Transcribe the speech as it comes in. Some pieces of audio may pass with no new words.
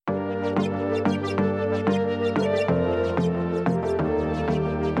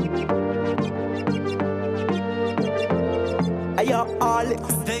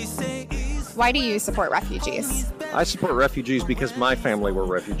Why do you support refugees? I support refugees because my family were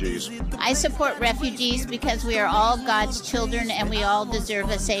refugees. I support refugees because we are all God's children and we all deserve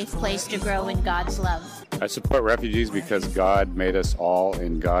a safe place to grow in God's love. I support refugees because God made us all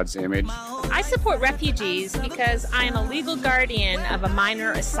in God's image. I support refugees because I am a legal guardian of a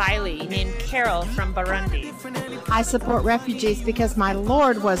minor asylee named Carol from Burundi. I support refugees because my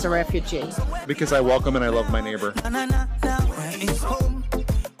Lord was a refugee. Because I welcome and I love my neighbor.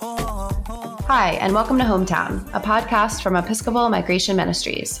 Hi, and welcome to Hometown, a podcast from Episcopal Migration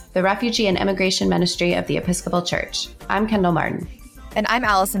Ministries, the refugee and immigration ministry of the Episcopal Church. I'm Kendall Martin. And I'm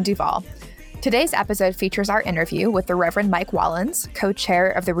Allison Duvall. Today's episode features our interview with the Reverend Mike Wallins, co-chair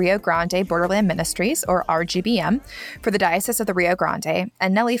of the Rio Grande Borderland Ministries, or RGBM, for the Diocese of the Rio Grande,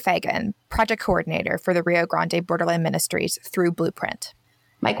 and Nellie Fagan, project coordinator for the Rio Grande Borderland Ministries through Blueprint.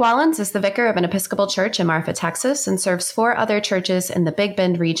 Mike Wallins is the vicar of an Episcopal church in Marfa, Texas, and serves 4 other churches in the Big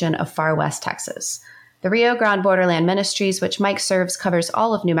Bend region of far west Texas. The Rio Grande Borderland Ministries, which Mike serves, covers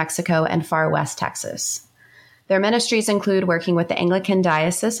all of New Mexico and far west Texas. Their ministries include working with the Anglican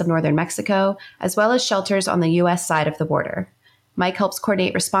Diocese of Northern Mexico, as well as shelters on the U.S. side of the border. Mike helps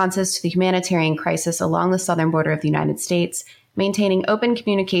coordinate responses to the humanitarian crisis along the southern border of the United States, maintaining open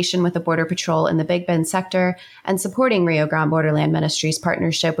communication with the Border Patrol in the Big Bend sector, and supporting Rio Grande Borderland Ministries'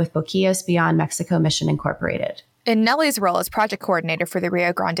 partnership with Boquillas Beyond Mexico Mission Incorporated. In Nellie's role as project coordinator for the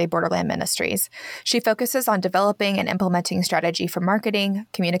Rio Grande Borderland Ministries, she focuses on developing and implementing strategy for marketing,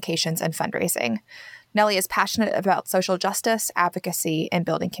 communications, and fundraising. Nellie is passionate about social justice, advocacy, and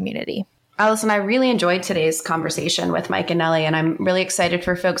building community. Allison, I really enjoyed today's conversation with Mike and Nellie, and I'm really excited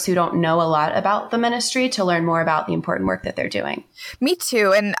for folks who don't know a lot about the ministry to learn more about the important work that they're doing. Me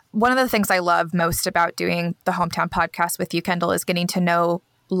too. And one of the things I love most about doing the Hometown podcast with you, Kendall, is getting to know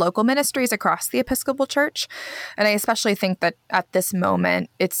local ministries across the Episcopal Church. And I especially think that at this moment,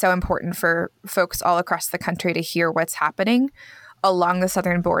 it's so important for folks all across the country to hear what's happening along the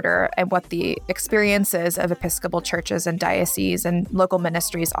southern border and what the experiences of Episcopal churches and dioceses and local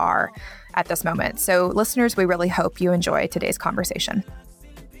ministries are at this moment. So listeners, we really hope you enjoy today's conversation.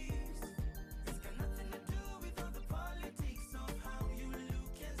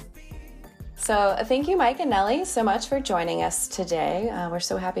 So thank you, Mike and Nellie, so much for joining us today. We're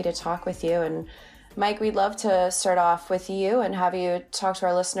so happy to talk with you. And Mike, we'd love to start off with you and have you talk to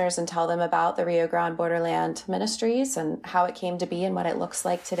our listeners and tell them about the Rio Grande Borderland Ministries and how it came to be and what it looks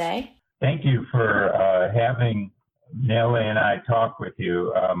like today. Thank you for having Nellie and I talk with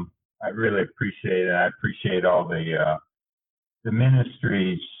you. I really appreciate it. I appreciate all the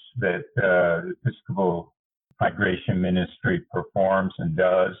ministries that the Episcopal Migration Ministry performs and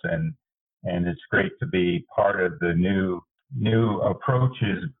does, and it's great to be part of the new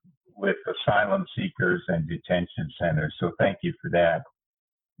approaches with asylum seekers and detention centers. So thank you for that.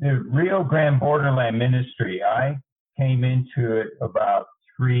 The Rio Grande Borderland Ministry, I came into it about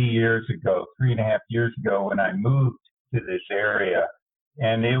 3.5 years ago when I moved to this area.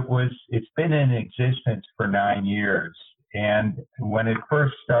 And it's been in existence for 9 years. And when it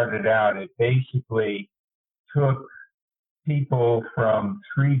first started out, it basically took people from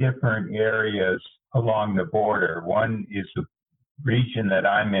 3 different areas along the border. One is the region that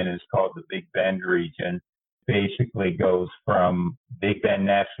I'm in is called the Big Bend region. Basically goes from Big Bend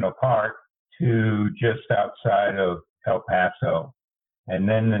National Park to just outside of El Paso. And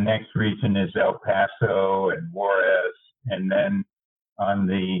then the next region is El Paso and Juarez. And then on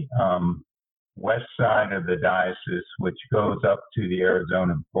the west side of the diocese, which goes up to the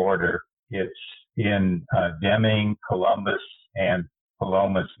Arizona border, it's in Deming, Columbus, and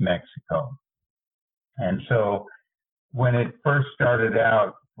Palomas, Mexico. And so when it first started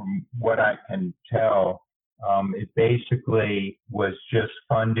out, from what I can tell, it basically was just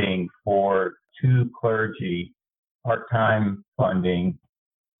funding for 2 clergy, part-time funding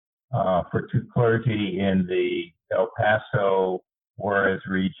for 2 clergy in the El Paso, Juarez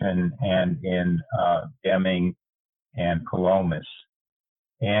region and in Deming and Palomas.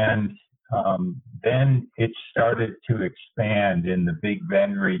 And then it started to expand in the Big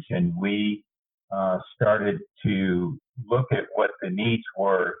Bend region. We started to look at what the needs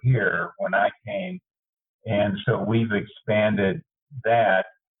were here when I came. And so we've expanded that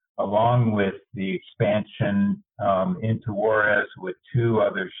along with the expansion into Juarez with 2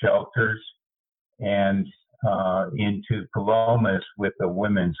 other shelters and into Palomas with a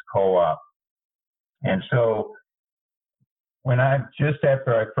women's co-op. And so just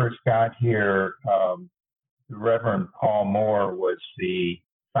after I first got here, the Reverend Paul Moore was the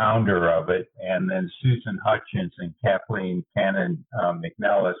founder of it, and then Susan Hutchins and Kathleen Cannon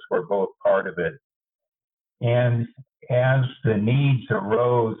McNellis were both part of it. And as the needs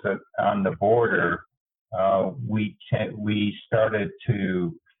arose on the border, we started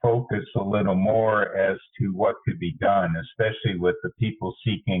to focus a little more as to what could be done, especially with the people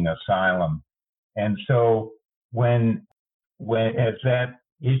seeking asylum. And so when as that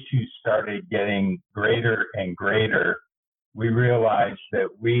issue started getting greater and greater, we realized that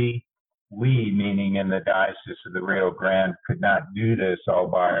we, meaning in the Diocese of the Rio Grande, could not do this all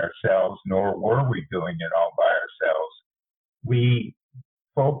by ourselves, nor were we doing it all by ourselves. We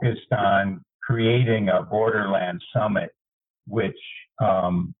focused on creating a Borderland Summit, which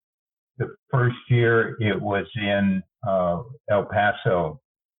the first year it was in El Paso.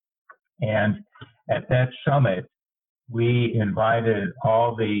 And at that summit, we invited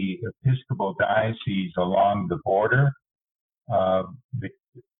all the Episcopal dioceses along the border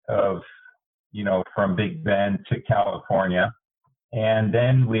from Big Bend to California. And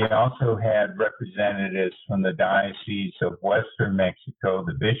then we also had representatives from the Diocese of Western Mexico,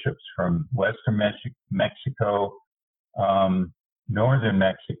 the bishops from Western Mexico, Northern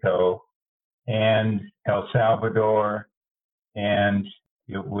Mexico, and El Salvador, and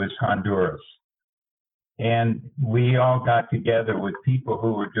it was Honduras. And we all got together with people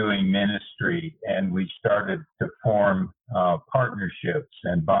who were doing ministry, and we started to form partnerships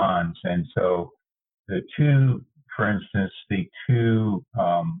and bonds. And so for instance, the two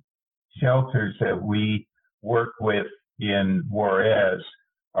shelters that we work with in Juarez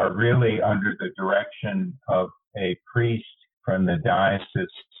are really under the direction of a priest from the Diocese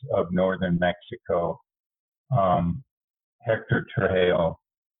of Northern Mexico, Hector Trujillo.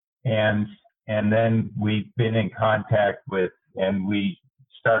 And then we've been in contact with, and we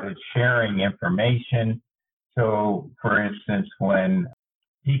started sharing information. So, for instance, when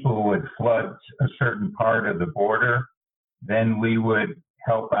people would flood a certain part of the border, then we would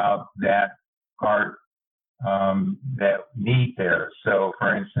help out that part that need there. So,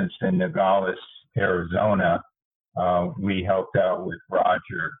 for instance, in Nogales, Arizona, we helped out with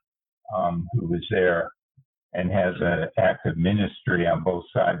Roger, who was there and has an active ministry on both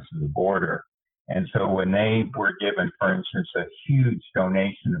sides of the border. And so when they were given, for instance, a huge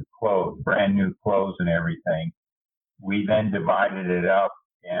donation of clothes, brand new clothes and everything, we then divided it up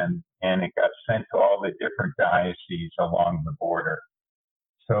and it got sent to all the different dioceses along the border.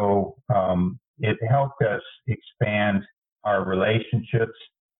 So it helped us expand our relationships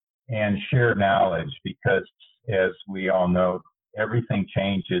and share knowledge because, as we all know, everything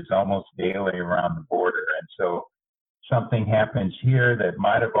changes almost daily around the border. And so something happens here that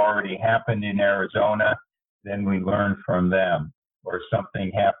might have already happened in Arizona, then we learn from them. Or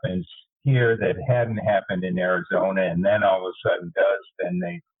something happens here that hadn't happened in Arizona, and then all of a sudden does, then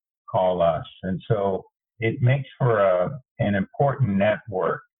they call us. And so it makes for an important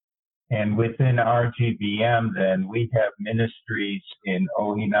network. And within RGBM, then we have ministries in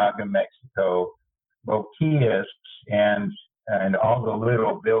Ojinaga, Mexico, Boquillas, and all the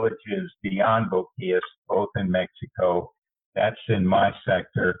little villages beyond Boquillas, both in Mexico. That's in my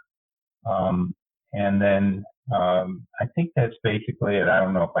sector. And then I think that's basically it. I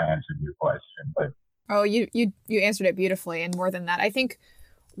don't know if I answered your question, but. Oh, you answered it beautifully, and more than that. I think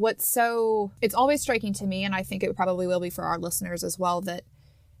it's always striking to me, and I think it probably will be for our listeners as well, that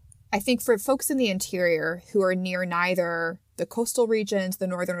I think for folks in the interior who are near neither the coastal regions, the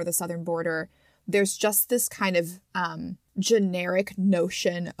northern or the southern border, there's just this kind of generic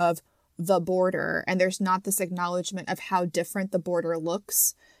notion of the border, and there's not this acknowledgement of how different the border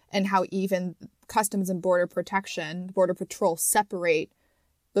looks and how even Customs and Border Protection, Border Patrol separate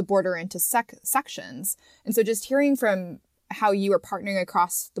the border into sections. And so just hearing from how you are partnering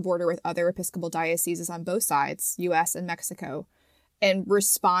across the border with other Episcopal dioceses on both sides, U.S. and Mexico, and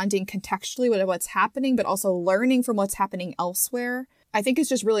responding contextually with what's happening, but also learning from what's happening elsewhere, I think is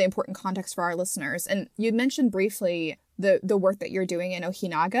just really important context for our listeners. And you mentioned briefly the work that you're doing in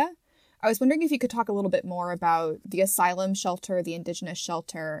Ojinaga. I was wondering if you could talk a little bit more about the asylum shelter, the indigenous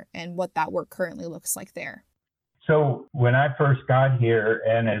shelter, and what that work currently looks like there. So when I first got here,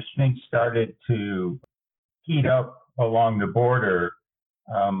 and as things started to heat up along the border,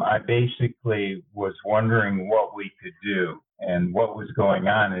 I basically was wondering what we could do and what was going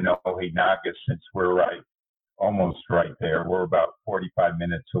on in Ojinaga, since we're almost right there. We're about 45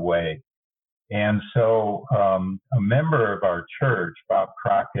 minutes away. And so a member of our church, Bob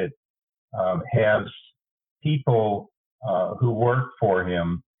Crockett, has people who work for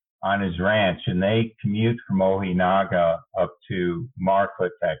him on his ranch, and they commute from Ojinaga up to Marfa,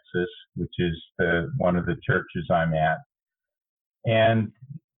 Texas, which is one of the churches I'm at. And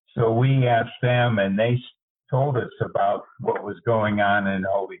So we asked them, and they told us about what was going on in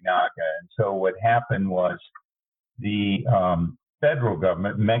Ojinaga. And so what happened was the federal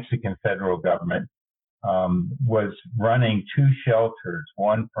government, Mexican federal government, was running 2 shelters,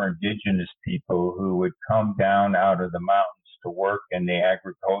 one for indigenous people who would come down out of the mountains to work in the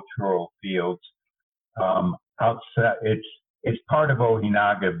agricultural fields. Outside, it's part of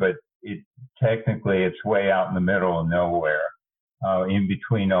Ojinaga, but technically it's way out in the middle of nowhere, in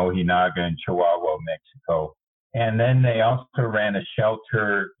between Ojinaga and Chihuahua, Mexico. And then they also ran a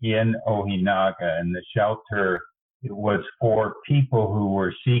shelter in Ojinaga, and the shelter, it was for people who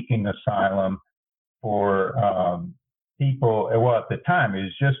were seeking asylum, for people, well, at the time, it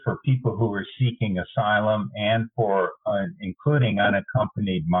was just for people who were seeking asylum and for including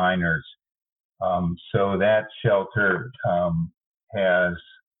unaccompanied minors. So that shelter has,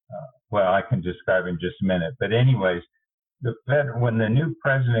 well, I can describe in just a minute. But anyways, when the new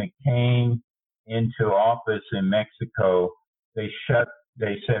president came into office in Mexico, they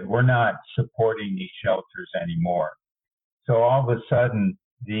said, we're not supporting these shelters anymore. So all of a sudden,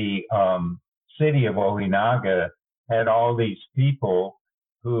 the city of Ojinaga had all these people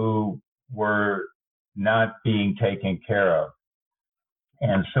who were not being taken care of.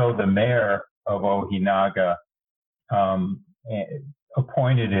 And so the mayor of Ojinaga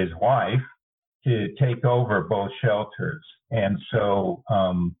appointed his wife to take over both shelters. And so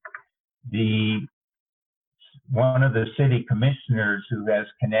one of the city commissioners who has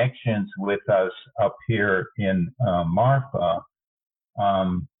connections with us up here in Marfa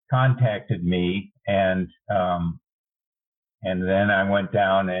contacted me, and then I went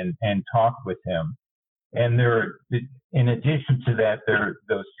down and talked with him. And in addition to that, there are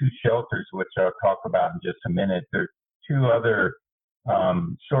those 2 shelters, which I'll talk about in just a minute. There are 2 other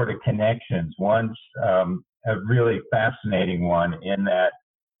sort of connections. One's a really fascinating one in that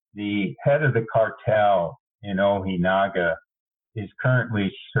the head of the cartel in Ojinaga is currently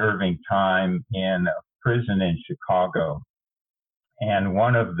serving time in a prison in Chicago. And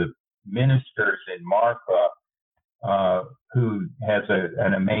one of the ministers in Marfa, who has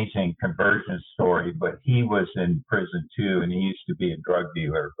an amazing conversion story, but he was in prison too, and he used to be a drug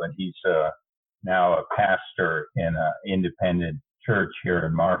dealer, but he's now a pastor in an independent church here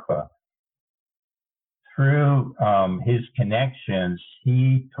in Marfa. Through his connections,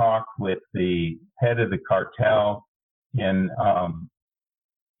 he talked with the head of the cartel in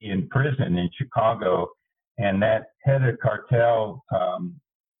prison in Chicago, and that head of the cartel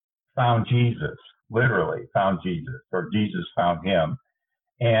found Jesus, literally found Jesus, or Jesus found him.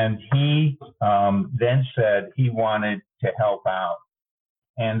 And he then said he wanted to help out.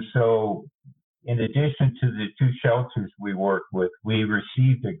 And so in addition to the 2 shelters we worked with, we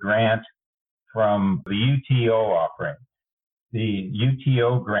received a grant from the UTO offering. The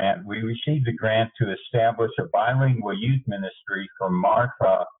UTO grant, we received a grant to establish a bilingual youth ministry from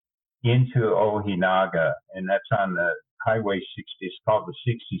Marfa into Ojinaga, and that's on the Highway 60. It's called the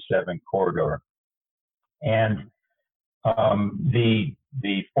 67 corridor. And the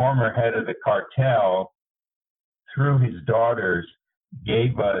former head of the cartel, through his daughters,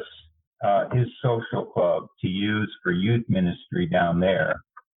 gave us his social club to use for youth ministry down there.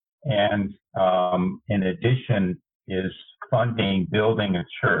 And in addition, is funding building a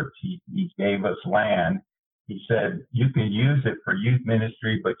church. He gave us land. He said, you can use it for youth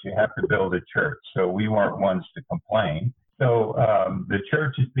ministry, but you have to build a church. So we weren't ones to complain. So the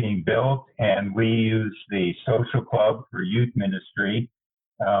church is being built, and we use the social club for youth ministry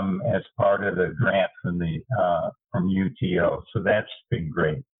as part of the grant from UTO. So that's been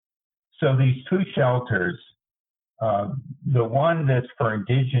great. So these 2 shelters, the one that's for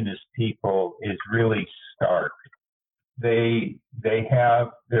indigenous people is really stark. They're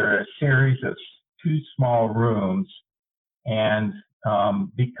a series of 2 small rooms, and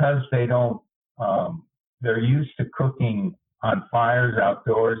because they're used to cooking on fires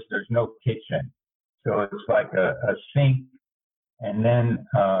outdoors, there's no kitchen. So it's like a sink, and then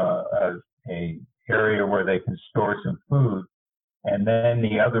a area where they can store some food. And then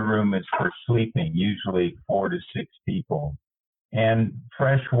the other room is for sleeping, usually 4 to 6 people. And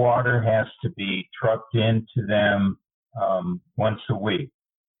fresh water has to be trucked into them once a week.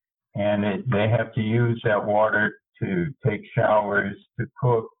 And they have to use that water to take showers, to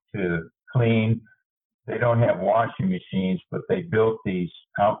cook, to clean. They don't have washing machines, but they built these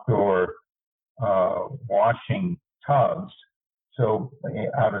outdoor washing tubs. So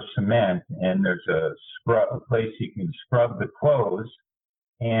out of cement, and there's a place you can scrub the clothes,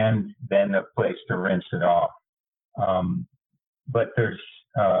 and then a place to rinse it off. But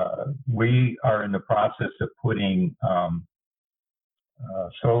we are in the process of putting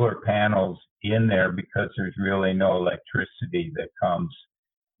solar panels in there because there's really no electricity that comes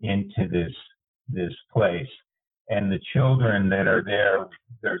into this place. And the children that are there,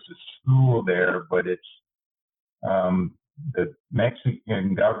 there's a school there, but it's the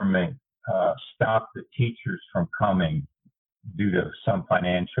Mexican government stopped the teachers from coming due to some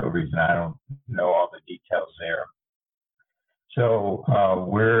financial reason. I don't know all the details there. So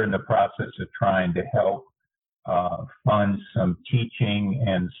we're in the process of trying to help fund some teaching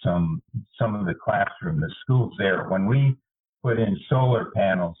and some of the classroom. The schools there, when we put in solar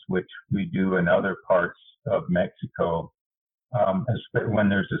panels, which we do in other parts of Mexico, when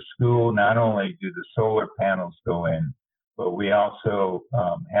there's a school, not only do the solar panels go in, but we also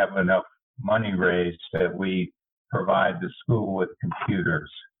have enough money raised that we provide the school with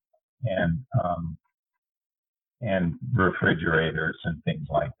computers and refrigerators and things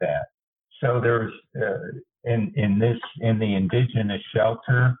like that. So there's in the indigenous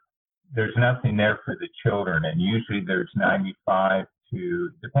shelter, there's nothing there for the children, and usually there's 95 to,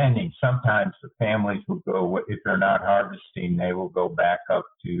 depending, sometimes the families will go, if they're not harvesting, they will go back up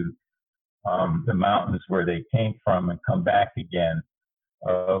to the mountains where they came from and come back again.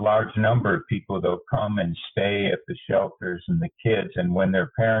 A large number of people, they'll come and stay at the shelters and the kids, and when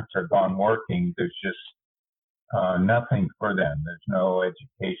their parents are gone working, there's just nothing for them. There's no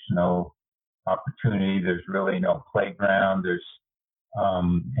educational opportunity. There's really no playground.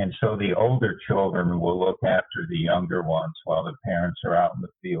 And so the older children will look after the younger ones while the parents are out in the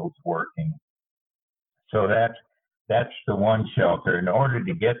fields working. So that's the one shelter. In order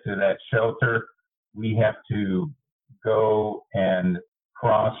to get to that shelter, we have to go and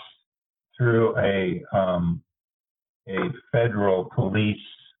cross through a federal police.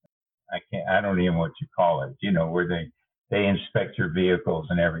 I don't even know what you call it, where they inspect your vehicles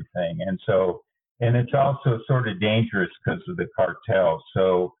and everything. And it's also sort of dangerous because of the cartel.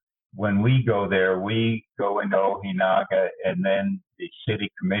 So when we go there, we go into Ojinaga, and then the city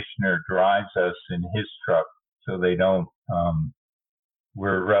commissioner drives us in his truck so they don't,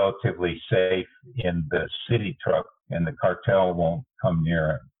 we're relatively safe in the city truck and the cartel won't come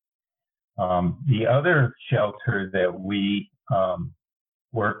near it. The other shelter that we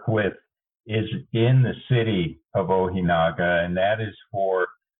work with is in the city of Ojinaga, and that is for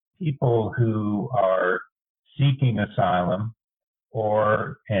people who are seeking asylum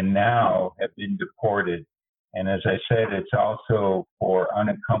and now have been deported. And as I said, it's also for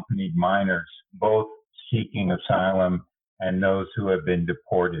unaccompanied minors, both seeking asylum and those who have been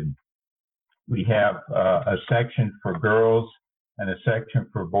deported. We have a section for girls and a section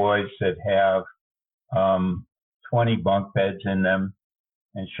for boys that have 20 bunk beds in them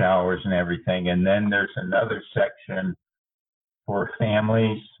and showers and everything. And then there's another section for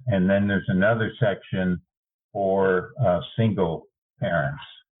families, and then there's another section for single parents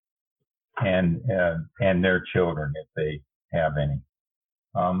and their children if they have any.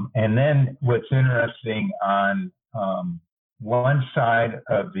 And then what's interesting, on one side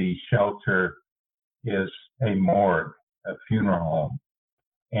of the shelter is a morgue, a funeral home.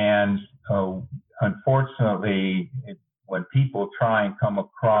 And unfortunately, when people try and come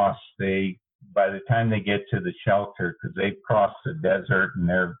across, by the time they get to the shelter, because they've crossed the desert and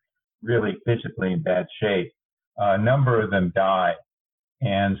they're really physically in bad shape, a number of them die.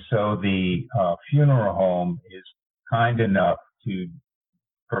 And so the funeral home is kind enough to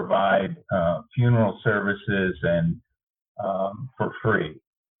provide funeral services and for free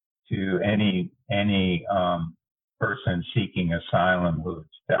to any person seeking asylum who's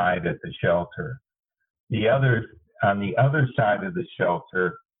died at the shelter. On the other side of the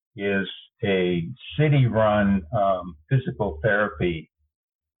shelter is a city-run physical therapy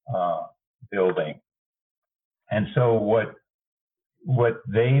building. And so what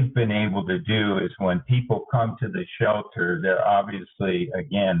they've been able to do is when people come to the shelter, they're obviously,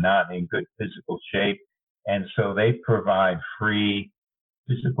 again, not in good physical shape. And so they provide free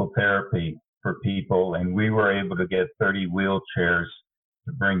physical therapy for people. And we were able to get 30 wheelchairs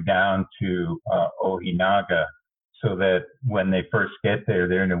to bring down to Ojinaga, so that when they first get there,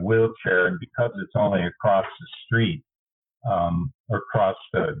 they're in a wheelchair. And because it's only across the street, or across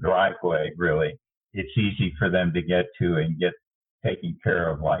the driveway, really, it's easy for them to get to and get taken care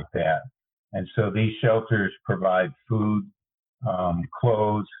of like that. And so these shelters provide food,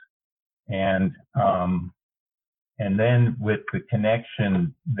 clothes, and then with the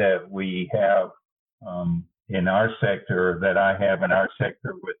connection that we have in our sector, that I have in our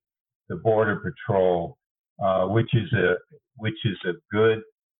sector with the Border Patrol, which is a good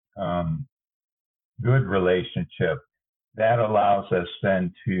relationship, that allows us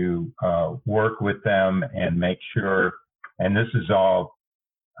then to work with them and make sure and this is all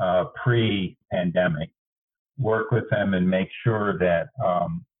pre-pandemic, work with them and make sure that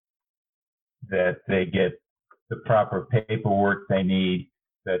that they get the proper paperwork they need,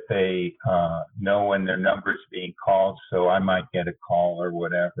 that they know when their number's being called, so I might get a call or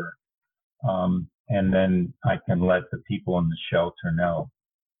whatever. And then I can let the people in the shelter know.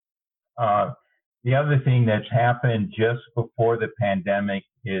 The other thing that's happened just before the pandemic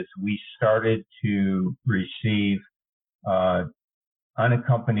is we started to receive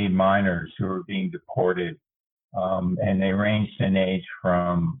unaccompanied minors who are being deported, and they ranged in age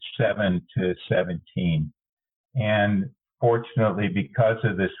from 7 to 17. And fortunately, because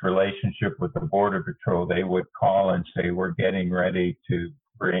of this relationship with the Border Patrol, they would call and say, we're getting ready to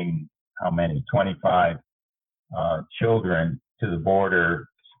bring, 25 children to the border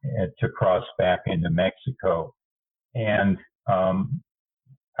to cross back into Mexico. And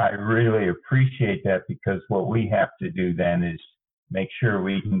I really appreciate that, because what we have to do then is make sure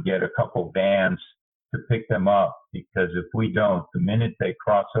we can get a couple vans to pick them up, because if we don't, the minute they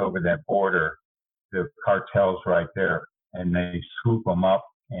cross over that border, the cartel's right there, and they swoop them up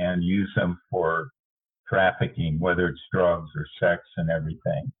and use them for trafficking, whether it's drugs or sex and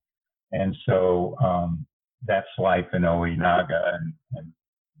everything. And so that's life in Ojinaga, and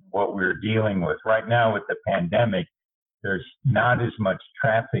what we're dealing with right now with the pandemic. There's not as much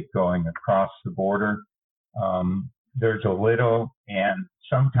traffic going across the border. There's a little, and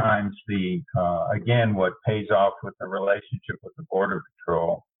sometimes again, what pays off with the relationship with the Border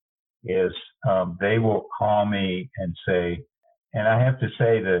Patrol is they will call me and say, and I have to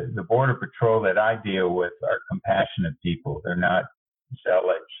say that the Border Patrol that I deal with are compassionate people. They're not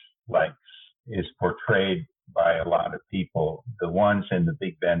zealots like is portrayed by a lot of people. The ones in the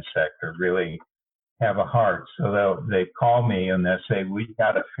Big Bend sector really have a heart. So they call me and they'll say, we've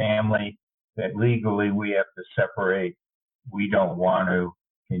got a family that legally we have to separate. We don't want to.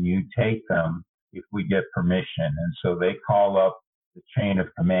 Can you take them if we get permission? And so they call up the chain of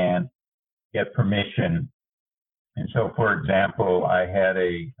command, get permission. And so, for example, I had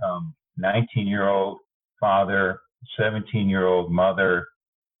a 19-year-old father, 17-year-old mother.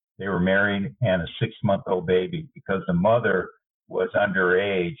 They were married and a 6-month-old baby. Because the mother was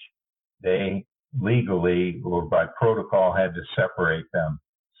underage, they legally or by protocol had to separate them.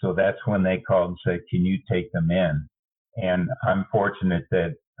 So that's when they called and said, can you take them in? And I'm fortunate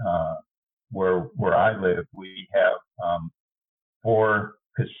that where I live, we have 4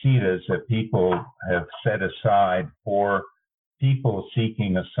 casitas that people have set aside for people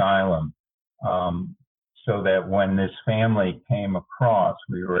seeking asylum, so that when this family came across,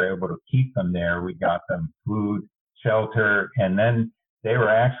 we were able to keep them there. We got them food, shelter, and then they were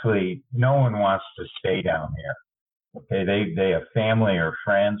actually, no one wants to stay down here. Okay, they have family or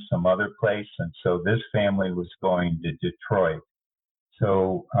friends some other place, and so this family was going to Detroit.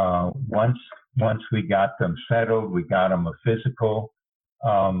 So once we got them settled, we got them a physical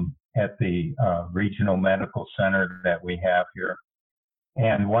at the regional medical center that we have here.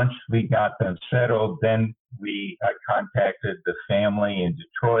 And once we got them settled, then I contacted the family in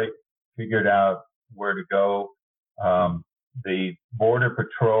Detroit, figured out where to go. The Border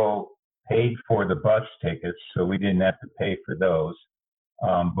Patrol paid for the bus tickets, so we didn't have to pay for those.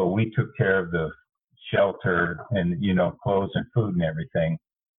 But we took care of the shelter and, clothes and food and everything.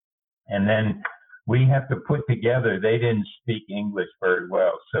 And then we have to put together, they didn't speak English very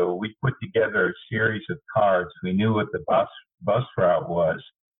well, so we put together a series of cards. We knew what the bus route was,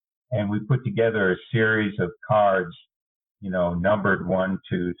 and we put together a series of cards, numbered 1,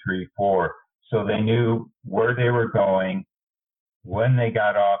 2, 3, 4. So they knew where they were going. When they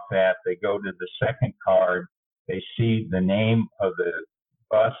got off that, they go to the second card. They see the name of the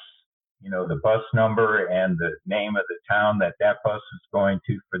bus, the bus number and the name of the town that bus is going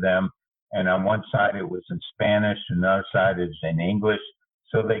to for them. And on one side it was in Spanish, and the other side is in English.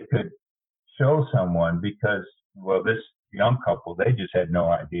 So they could show someone, because, well, this young couple, they just had no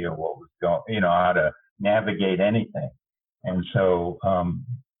idea what was going, how to navigate anything. And so,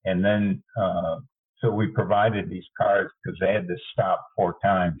 so we provided these cards because they had to stop 4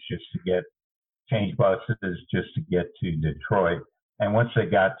 times just to change buses just to get to Detroit. And once they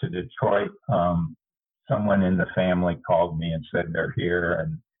got to Detroit, someone in the family called me and said they're here.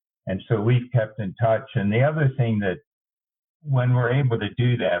 And so we've kept in touch. And the other thing that when we're able to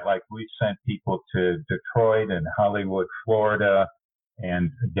do that, like we've sent people to Detroit and Hollywood, Florida,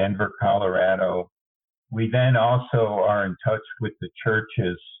 and Denver, Colorado, we then also are in touch with the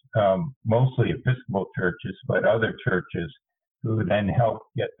churches, mostly Episcopal churches, but other churches, who then help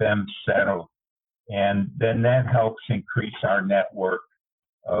get them settled. And then that helps increase our network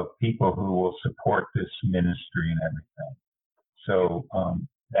of people who will support this ministry and everything. So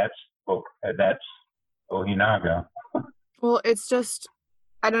that's Ojinaga. Well, it's just,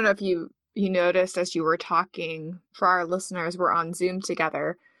 I don't know if you noticed as you were talking, for our listeners, we're on Zoom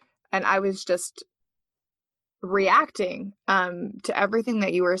together, and I was just reacting to everything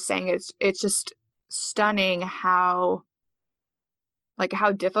that you were saying. It's just stunning how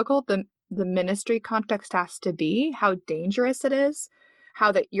difficult the ministry context has to be, how dangerous it is,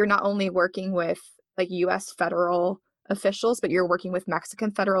 how that you're not only working with like U.S. federal officials, but you're working with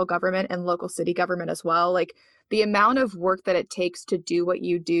Mexican federal government and local city government as well. Like the amount of work that it takes to do what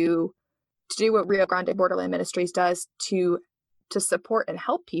you do, to do what Rio Grande Borderland Ministries does to support and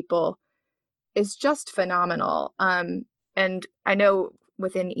help people is just phenomenal. And I know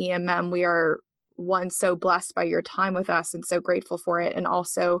within EMM, we are so blessed by your time with us and so grateful for it. And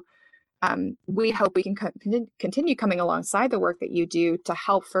also we hope we can continue coming alongside the work that you do to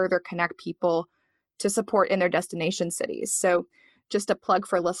help further connect people to support in their destination cities. So just a plug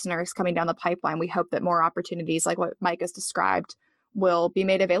for listeners coming down the pipeline. We hope that more opportunities like what Mike has described will be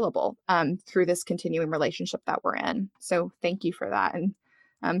made available through this continuing relationship that we're in. So thank you for that.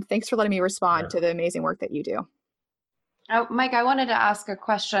 And thanks for letting me respond to the amazing work that you do. Oh, Mike, I wanted to ask a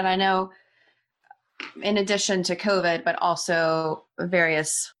question. I know in addition to COVID, but also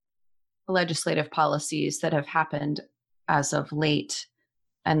various legislative policies that have happened as of late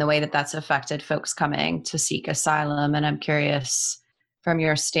and the way that that's affected folks coming to seek asylum. And I'm curious from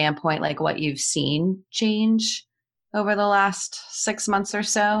your standpoint, like what you've seen change over the last 6 months or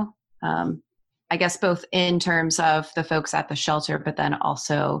so. I guess both in terms of the folks at the shelter, but then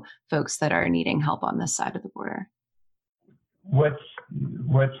also folks that are needing help on this side of the border.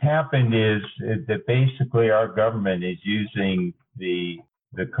 What's happened is that basically our government is using the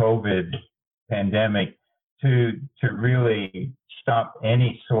COVID pandemic to really stop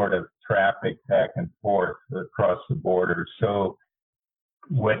any sort of traffic back and forth across the border. So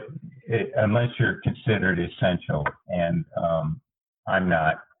unless you're considered essential, and I'm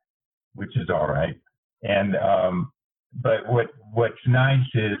not, which is all right. And but what's nice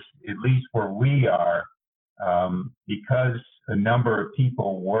is, at least where we are, because a number of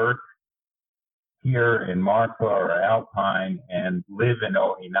people work here in Marfa or Alpine and live in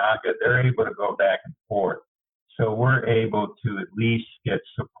Ojinaga, they're able to go back and forth. So we're able to at least get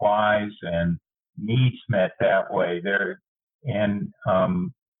supplies and needs met that way. And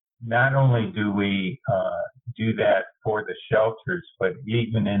not only do we do that for the shelters, but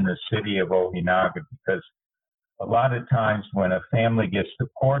even in the city of Ojinaga, because a lot of times when a family gets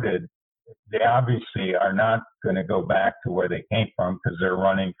deported, they obviously are not going to go back to where they came from because they're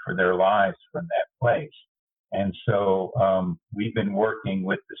running for their lives from that place. And so we've been working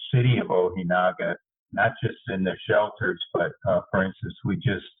with the city of Ojinaga, not just in the shelters, but for instance, we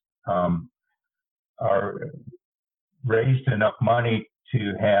just raised enough money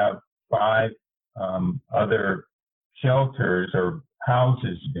to have 5 other shelters or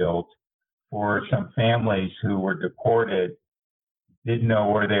houses built for some families who were deported, didn't know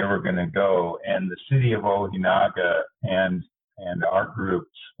where they were going to go, and the city of Ojinaga and our group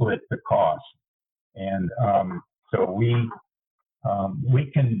split the cost. And so we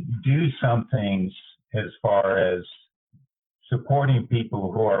can do some things as far as supporting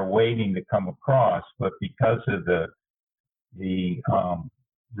people who are waiting to come across, but because of the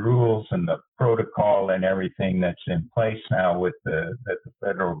rules and the protocol and everything that's in place now that the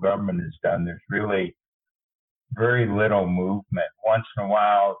federal government has done, there's really very little movement. Once in a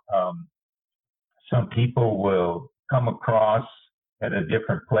while, some people will come across at a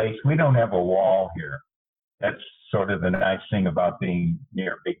different place. We don't have a wall here. That's sort of the nice thing about being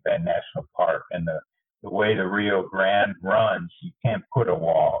near Big Bend National Park, and the way the Rio Grande runs, you can't put a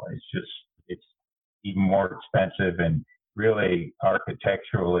wall. It's even more expensive and really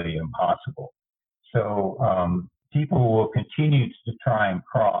architecturally impossible. So people will continue to try and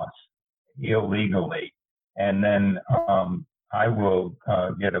cross illegally. And then I will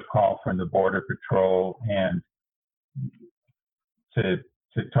get a call from the Border Patrol and to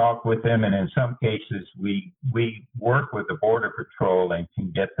talk with them. And in some cases, we work with the Border Patrol and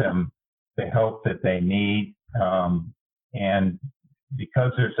can get them the help that they need. And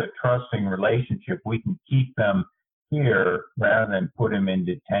because there's a trusting relationship, we can keep them here rather than put them in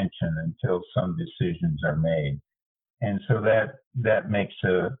detention until some decisions are made. And so that makes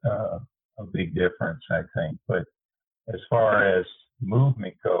a big difference, I think. But as far as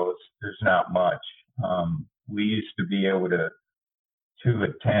movement goes, there's not much. We used to be able to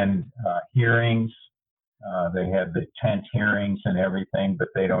attend hearings. They had the tent hearings and everything, but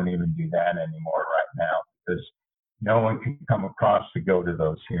they don't even do that anymore right now because no one can come across to go to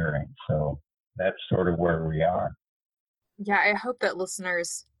those hearings. So that's sort of where we are. Yeah, I hope that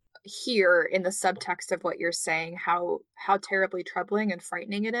listeners hear in the subtext of what you're saying how terribly troubling and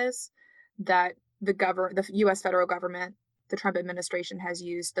frightening it is that the US federal government, the Trump administration, has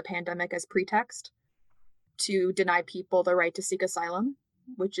used the pandemic as pretext to deny people the right to seek asylum,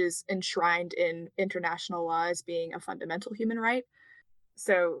 which is enshrined in international law as being a fundamental human right.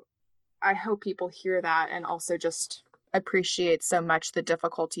 So I hope people hear that and also just appreciate so much the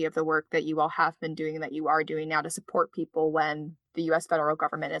difficulty of the work that you all have been doing and that you are doing now to support people when the US federal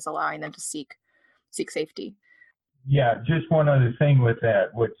government is allowing them to seek safety. Yeah, just one other thing with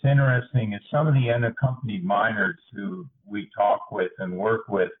that. What's interesting is some of the unaccompanied minors who we talk with and work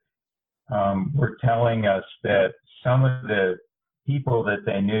with were telling us that some of the people that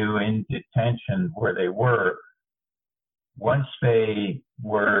they knew in detention where they were, once they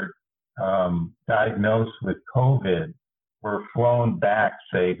were diagnosed with COVID, were flown back,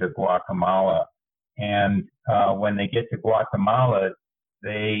 say, to Guatemala. And when they get to Guatemala,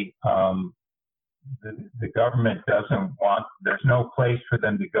 the government doesn't want, there's no place for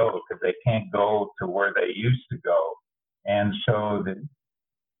them to go because they can't go to where they used to go. And so,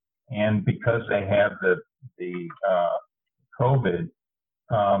 and because they have the COVID,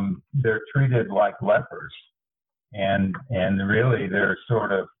 they're treated like lepers. And really they're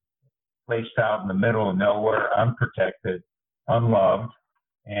sort of placed out in the middle of nowhere, unprotected, unloved,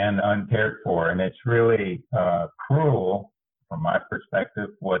 and uncared for. And it's really cruel, from my perspective,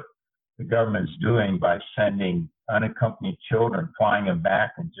 what the government's doing by sending unaccompanied children, flying them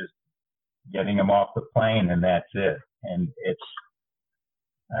back and just getting them off the plane, and that's it. And it's,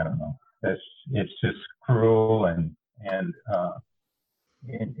 I don't know, it's just cruel and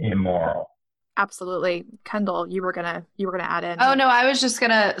immoral. Absolutely. Kendall, you were gonna add in. Oh, no, I was just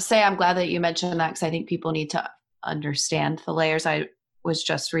going to say I'm glad that you mentioned that because I think people need to understand the layers. I was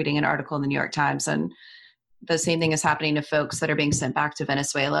just reading an article in the New York Times, and the same thing is happening to folks that are being sent back to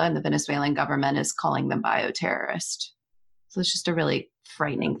Venezuela, and the Venezuelan government is calling them bioterrorists. So it's just a really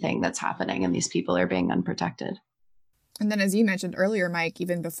frightening thing that's happening, and these people are being unprotected. And then, as you mentioned earlier, Mike,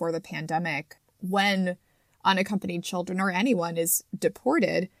 even before the pandemic, when unaccompanied children or anyone is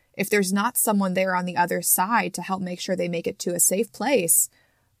deported, if there's not someone there on the other side to help make sure they make it to a safe place,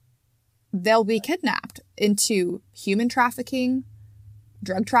 they'll be kidnapped into human trafficking,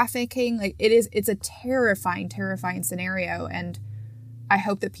 drug trafficking. Like it's a terrifying, terrifying scenario. And I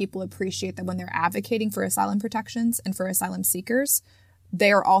hope that people appreciate that when they're advocating for asylum protections and for asylum seekers,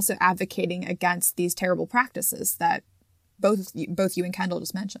 they are also advocating against these terrible practices that both you and Kendall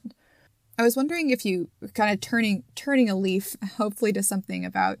just mentioned. I was wondering if you kind of turning a leaf, hopefully, to something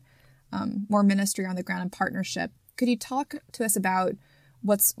about more ministry on the ground and partnership. Could you talk to us about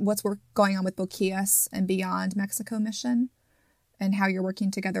what's going on with Boquillas and Beyond Mexico Mission and how you're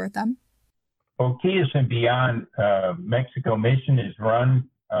working together with them? Boquillas and Beyond Mexico Mission is run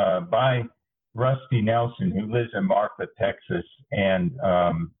by Rusty Nelson, who lives in Marfa, Texas. And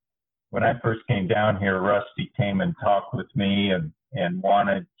when I first came down here, Rusty came and talked with me and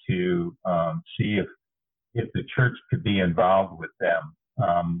wanted to see if the church could be involved with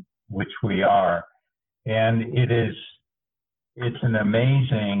them, which we are. And it's an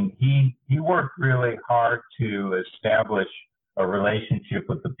amazing, he worked really hard to establish a relationship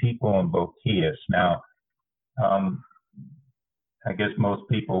with the people in Boquillas. Now, I guess most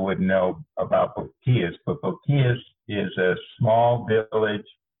people would know about Boquillas, but Boquillas is a small village.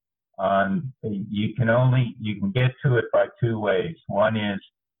 You can get to it by two ways. One is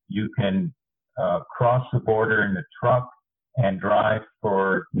you can cross the border in a truck and drive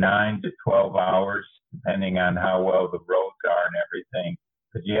for 9 to 12 hours, depending on how well the roads are and everything,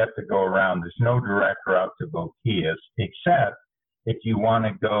 because you have to go around. There's no direct route to Boquillas, except if you want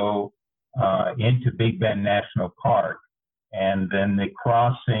to go into Big Bend National Park, and then the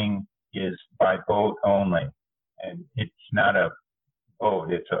crossing is by boat only. And it's not a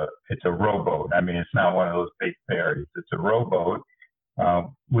boat, it's a rowboat. I mean, it's not one of those big ferries. It's a rowboat.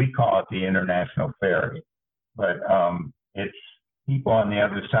 We call it the International Ferry, but it's people on the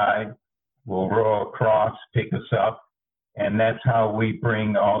other side will row across, pick us up, and that's how we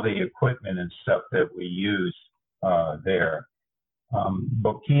bring all the equipment and stuff that we use there.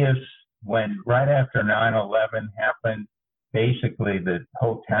 Boquillas, when right after 9/11 happened, basically the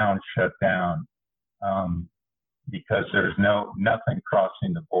whole town shut down because there's nothing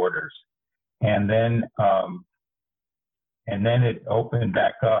crossing the borders, and then it opened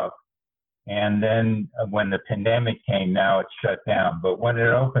back up. And then when the pandemic came, now it's shut down. But when it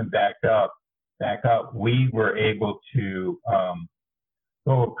opened back up, we were able to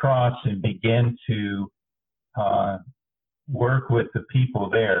go across and begin to work with the people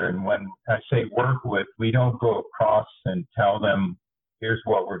there. And when I say work with, we don't go across and tell them, here's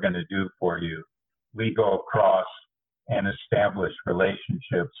what we're going to do for you. We go across and establish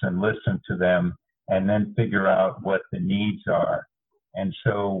relationships and listen to them and then figure out what the needs are. And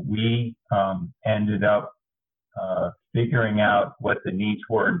so we ended up figuring out what the needs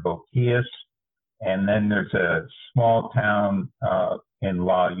were in Boquillas. And then there's a small town in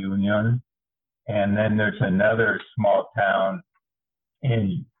La Union. And then there's another small town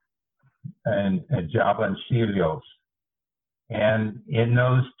in Jabloncillos. And in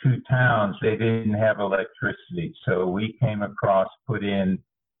those two towns, they didn't have electricity. So we came across, put in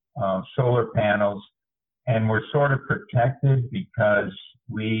solar panels, and we're sort of protected because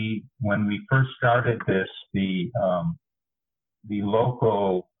when we first started this, the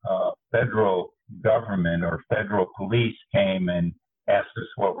local federal government or federal police came and asked us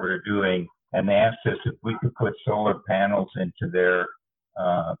what we were doing. And they asked us if we could put solar panels into their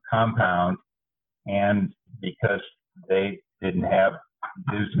compound. And because they didn't have,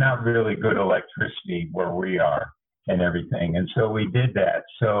 there's not really good electricity where we are and everything. And so we did that.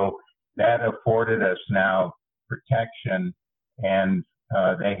 So that afforded us now protection, and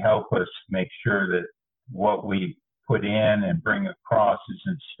they help us make sure that what we put in and bring across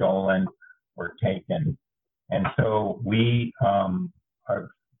isn't stolen or taken. And so we are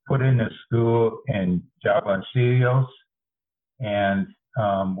put in a school in Jabloncillos, and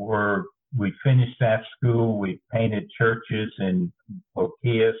we finished that school. We painted churches in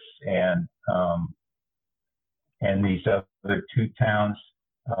Boquillas and these other two towns.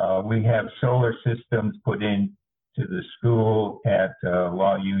 We have solar systems put in to the school at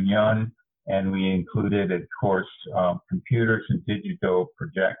La Union, and we included, of course, computers and digital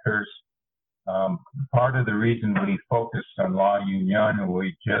projectors. Part of the reason we focused on La Union, and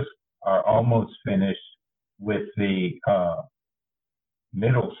we just are almost finished with the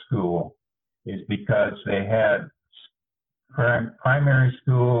middle school, is because they had primary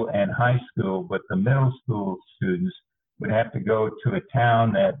school and high school, but the middle school students would have to go to a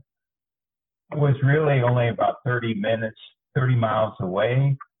town that was really only about 30 miles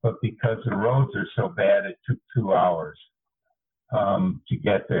away, but because the roads are so bad, it took 2 hours to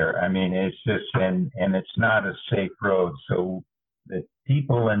get there. I mean, it's just, and it's not a safe road. So the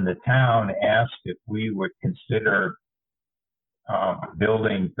people in the town asked if we would consider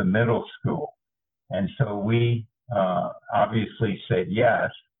building the middle school. And so we obviously said yes,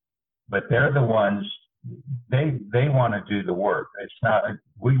 but they're the ones, they want to do the work. It's not,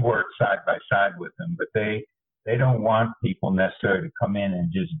 we work side by side with them, but they don't want people necessarily to come in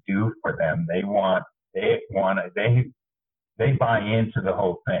and just do for them. They buy into the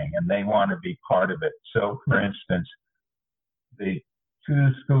whole thing and they want to be part of it. So for instance, the two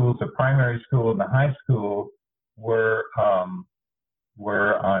schools, the primary school and the high school, were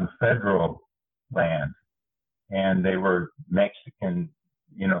on federal land, and they were Mexican,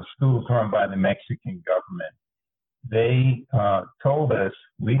 schools run by the Mexican government. They told us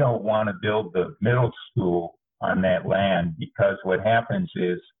we don't want to build the middle school on that land, because what happens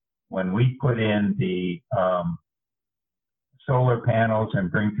is when we put in the solar panels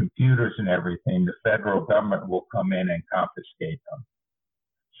and bring computers and everything, the federal government will come in and confiscate them.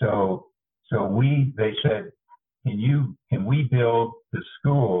 So they said, can we build the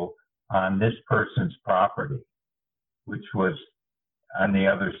school on this person's property, which was on the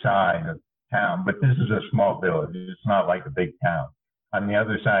other side of town. But this is a small village. It's not like a big town. On the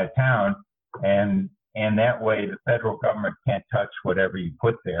other side of town, and that way the federal government can't touch whatever you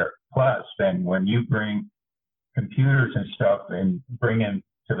put there. Plus, then when you bring computers and stuff and bring them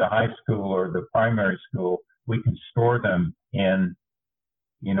to the high school or the primary school, we can store them in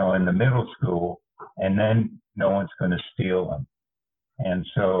the middle school, and then no one's going to steal them. And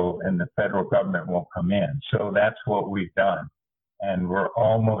the federal government won't come in. So that's what we've done. And we're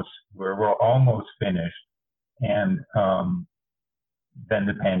almost finished. And then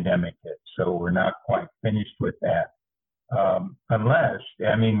the pandemic hit. So we're not quite finished with that.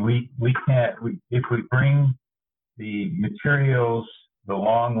 If we bring the materials the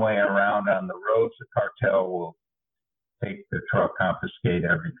long way around on the roads, the cartel will take the truck, confiscate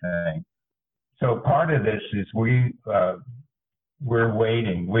everything. So part of this is we're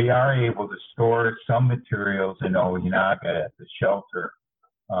waiting. We are able to store some materials in Ojinaga at the shelter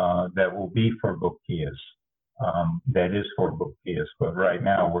that will be for Boquillas. That is for Boquillas, but right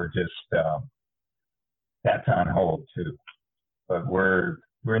now we're just, that's on hold too. But we're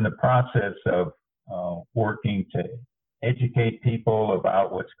in the process of working to educate people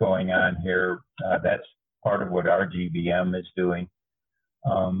about what's going on here. That's part of what RGBM is doing.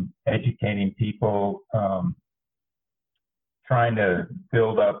 Educating people trying to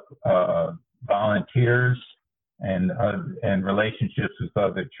build up volunteers and relationships with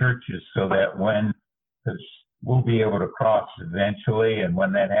other churches so that because we'll be able to cross eventually, and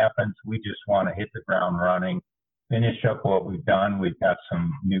when that happens, we just want to hit the ground running, finish up what we've done. We've got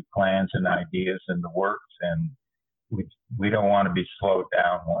some new plans and ideas in the works, and we don't want to be slowed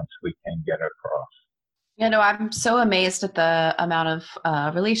down once we can get across. I'm so amazed at the amount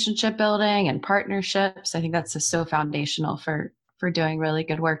of relationship building and partnerships. I think that's just so foundational for doing really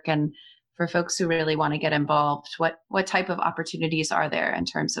good work. And for folks who really want to get involved, what type of opportunities are there in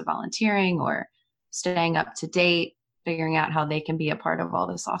terms of volunteering or staying up to date, figuring out how they can be a part of all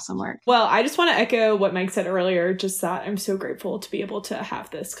this awesome work? Well, I just want to echo what Mike said earlier, just that I'm so grateful to be able to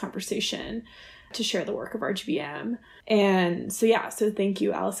have this conversation to share the work of RGBM. And so thank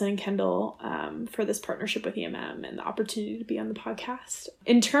you, Allison and Kendall, for this partnership with EMM and the opportunity to be on the podcast.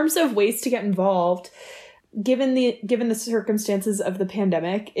 In terms of ways to get involved, given the circumstances of the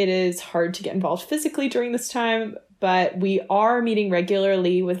pandemic, it is hard to get involved physically during this time, but we are meeting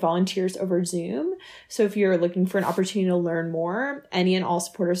regularly with volunteers over Zoom. So if you're looking for an opportunity to learn more, any and all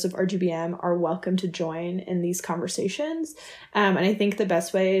supporters of RGBM are welcome to join in these conversations. And I think the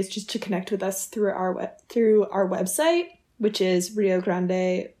best way is just to connect with us through our website, which is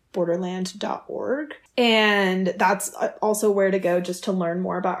riograndeborderland.org. And that's also where to go just to learn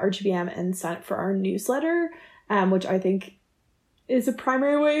more about RGBM and sign up for our newsletter, which I think is a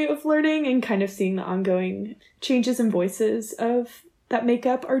primary way of learning and kind of seeing the ongoing changes and voices that make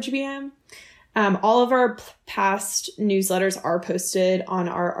up RGBM. All of our past newsletters are posted on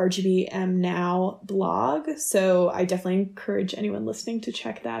our RGBM Now blog, so I definitely encourage anyone listening to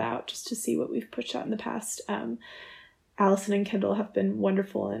check that out just to see what we've pushed out in the past. Allison and Kendall have been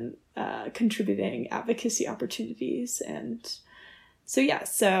wonderful in contributing advocacy opportunities. And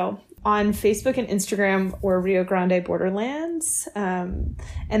so on Facebook and Instagram, we're Rio Grande Borderlands. And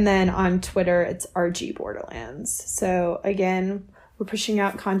then on Twitter, it's RG Borderlands. So again, we're pushing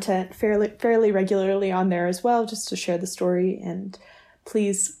out content fairly regularly on there as well, just to share the story. And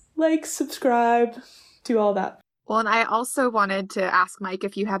please subscribe, do all that. Well, and I also wanted to ask Mike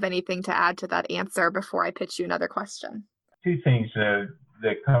if you have anything to add to that answer before I pitch you another question. Two things that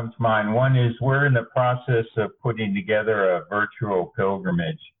come to mind. One is we're in the process of putting together a virtual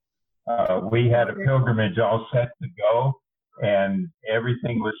pilgrimage. We had a pilgrimage all set to go, and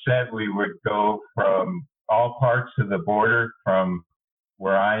everything was set. We would go from all parts of the border, from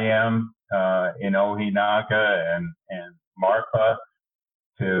where I am in Ojinaga and Marfa,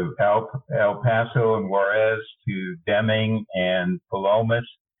 to El Paso and Juarez, to Deming and Palomas,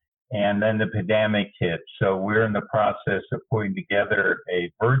 and then the pandemic hit. So we're in the process of putting together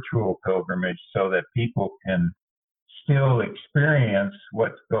a virtual pilgrimage so that people can still experience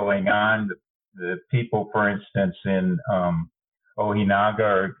what's going on. The people, for instance, in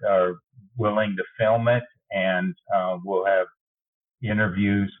Ojinaga are willing to film it, and we'll have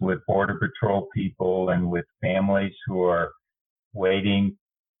interviews with Border Patrol people and with families who are waiting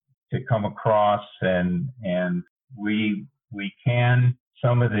to come across, and we can.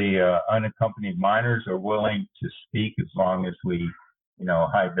 Some of the unaccompanied minors are willing to speak as long as we,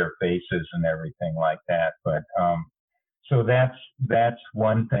 hide their faces and everything like that. But so that's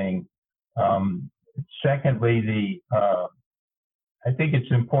one thing. Secondly, I think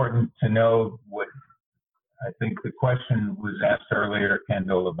it's important to know what I think the question was asked earlier,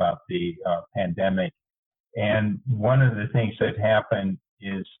 Kendall, about the pandemic. And one of the things that happened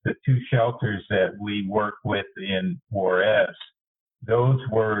is the two shelters that we work with in Juarez, those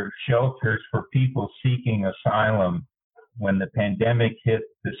were shelters for people seeking asylum. When the pandemic hit,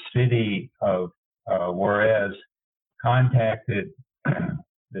 the city of Juarez contacted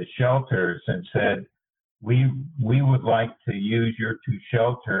the shelters and said, we would like to use your two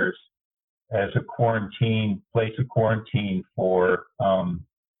shelters as a place of quarantine for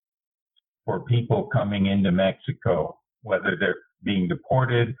people coming into Mexico, whether they're being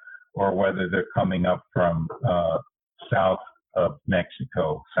deported or whether they're coming up from south of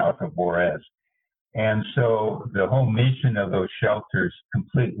Mexico, south of Juarez. And so the whole mission of those shelters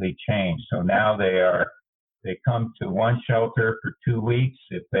completely changed. So now they come to one shelter for 2 weeks.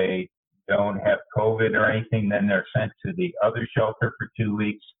 If they don't have COVID or anything, then they're sent to the other shelter for 2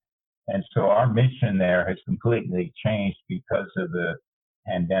 weeks. And so our mission there has completely changed because of the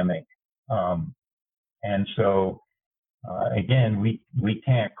pandemic. And so, again, we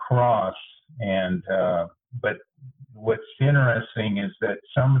can't cross, but what's interesting is that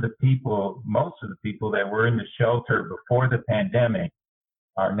most of the people that were in the shelter before the pandemic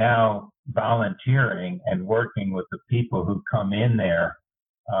are now volunteering and working with the people who come in there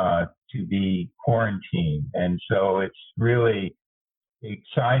to be quarantined. And so it's really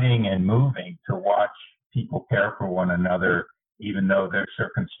exciting and moving to watch people care for one another, even though their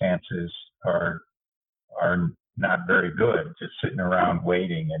circumstances are not very good, just sitting around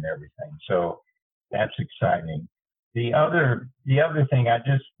waiting and everything. So that's exciting. The other thing I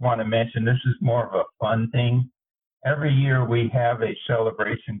just want to mention, this is more of a fun thing. Every year we have a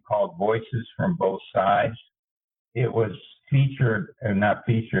celebration called Voices from Both Sides. It was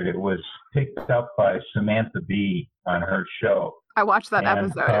it was picked up by Samantha Bee on her show. I watched that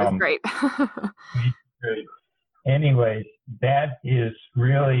episode. It was great. Anyways, that is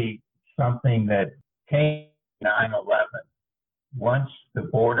really something that came 9/11. Once the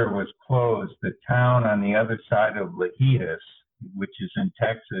border was closed, the town on the other side of Lajitas, which is in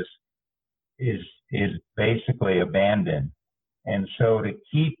Texas, is basically abandoned. And so to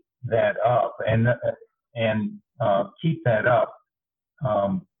keep that up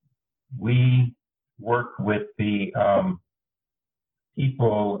we work with the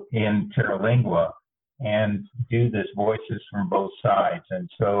people in Terralingua and do this Voices from Both Sides. And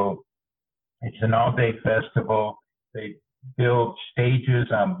so it's an all-day festival. They build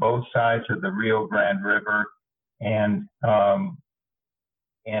stages on both sides of the Rio Grande River, and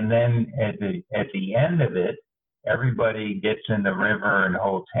then at the end of it, everybody gets in the river and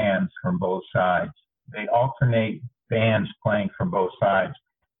holds hands from both sides. They alternate bands playing from both sides.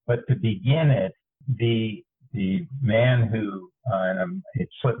 But to begin it, the man who, it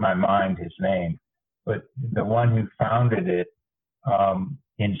slipped my mind his name, but the one who founded it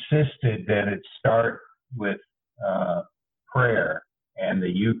insisted that it start with prayer and the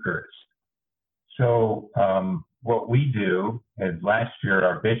Eucharist. So what we do, and last year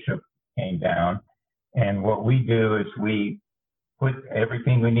our bishop came down, and what we do is we put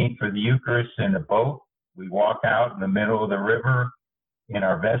everything we need for the Eucharist in a boat. We walk out in the middle of the river in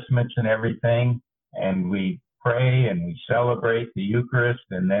our vestments and everything, and we pray and we celebrate the Eucharist,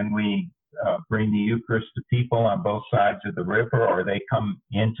 and then we bring the Eucharist to people on both sides of the river, or they come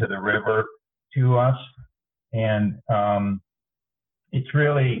into the river to us. And it's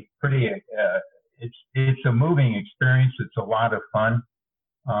really pretty, it's a moving experience. It's a lot of fun.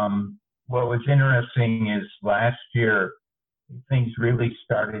 What was interesting is last year, things really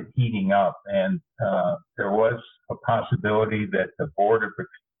started heating up, and there was a possibility that the Border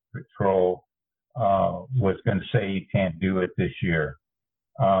Patrol was going to say you can't do it this year.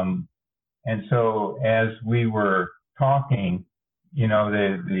 And so as we were talking,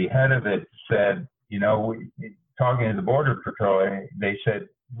 the head of it said, talking to the Border Patrol, they said,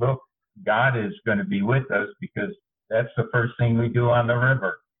 look, God is going to be with us because that's the first thing we do on the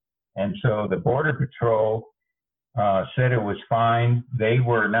river. And so the Border Patrol said it was fine. They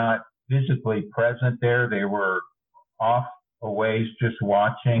were not physically present there. They were off a ways just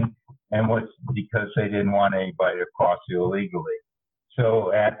watching, and because they didn't want anybody to cross illegally.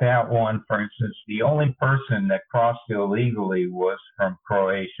 So at that one, for instance, the only person that crossed illegally was from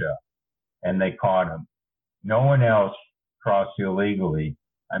Croatia, and they caught him. No one else crossed illegally.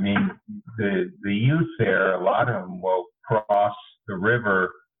 I mean, the youth there, a lot of them will cross the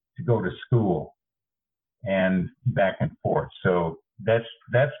river to go to school and back and forth. So that's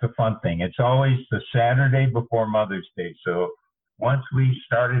the fun thing. It's always the Saturday before Mother's Day. So once we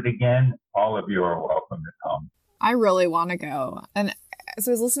start it again, all of you are welcome to come. I really want to go. And as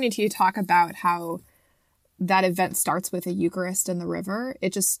I was listening to you talk about how that event starts with a Eucharist in the river,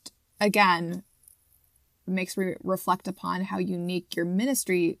 it just, again, makes me reflect upon how unique your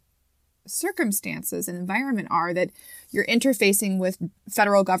ministry circumstances and environment are, that you're interfacing with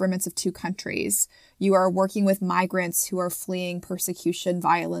federal governments of two countries. You are working with migrants who are fleeing persecution,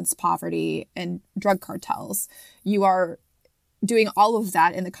 violence, poverty, and drug cartels. You are doing all of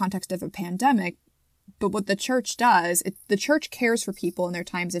that in the context of a pandemic. But what the church does, the church cares for people in their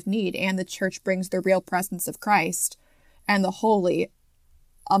times of need, and the church brings the real presence of Christ and the holy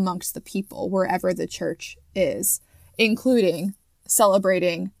amongst the people wherever the church is, including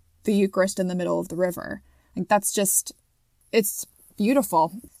celebrating the Eucharist in the middle of the river. Like, that's just, it's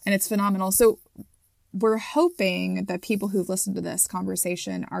beautiful and it's phenomenal. So we're hoping that people who've listened to this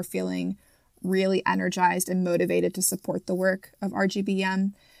conversation are feeling really energized and motivated to support the work of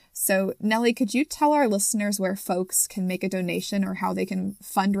RGBM. So Nellie, could you tell our listeners where folks can make a donation or how they can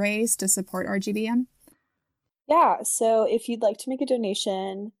fundraise to support RGBM? Yeah, so if you'd like to make a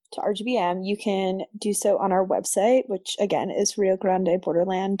donation to RGBM, you can do so on our website, which again is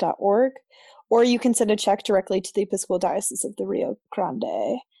riograndeborderland.org, or you can send a check directly to the Episcopal Diocese of the Rio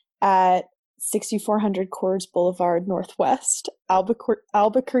Grande at 6400 Coors Boulevard Northwest,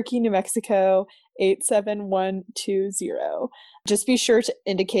 Albuquerque, New Mexico, 87120. Just be sure to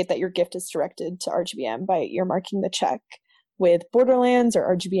indicate that your gift is directed to RGBM by earmarking the check with Borderlands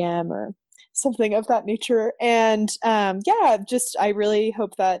or RGBM or something of that nature. And I really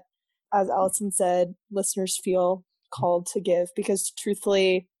hope that, as Allison said, listeners feel called to give, because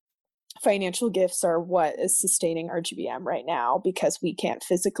truthfully, financial gifts are what is sustaining RGBM right now, because we can't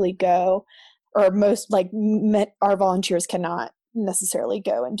physically go, or our volunteers cannot necessarily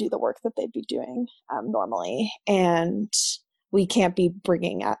go and do the work that they'd be doing normally. And we can't be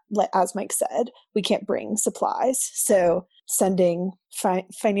bringing, as Mike said, we can't bring supplies. So sending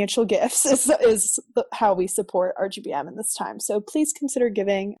financial gifts is how we support RGBM in this time. So please consider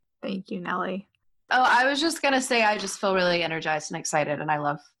giving. Thank you, Nellie. Oh, I was just going to say, I just feel really energized and excited, and I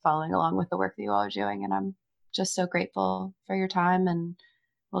love following along with the work that you all are doing. And I'm just so grateful for your time, and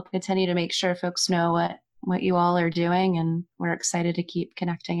we'll continue to make sure folks know what you all are doing, and we're excited to keep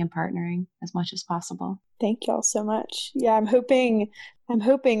connecting and partnering as much as possible. Thank y'all so much. Yeah, I'm hoping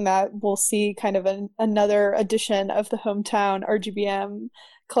that we'll see kind of another edition of the Hometown RGBM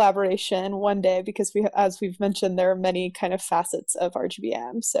collaboration one day, because as we've mentioned, there are many kind of facets of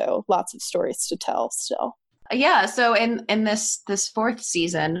RGBM, so lots of stories to tell still. Yeah, so in this fourth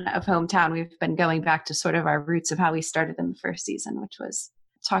season of Hometown, we've been going back to sort of our roots of how we started in the first season, which was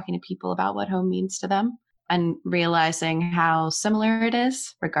talking to people about what home means to them and realizing how similar it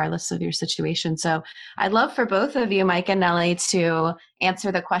is regardless of your situation. So I'd love for both of you, Mike and Nellie, to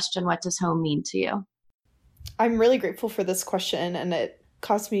answer the question, what does home mean to you? I'm really grateful for this question, and it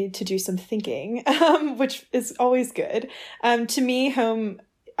caused me to do some thinking, which is always good. To me,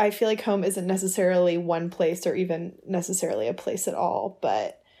 I feel like home isn't necessarily one place or even necessarily a place at all,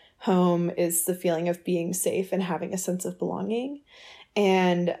 but home is the feeling of being safe and having a sense of belonging.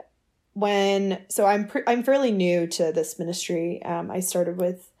 And I'm fairly new to this ministry. I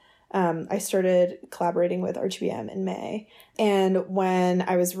started collaborating with RGBM in May. And when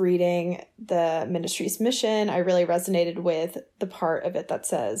I was reading the ministry's mission, I really resonated with the part of it that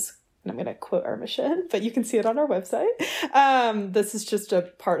says, and I'm going to quote our mission, but you can see it on our website. This is just a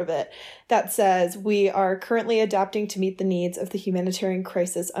part of it that says, we are currently adapting to meet the needs of the humanitarian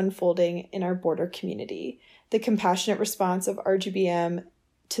crisis unfolding in our border community. The compassionate response of RGBM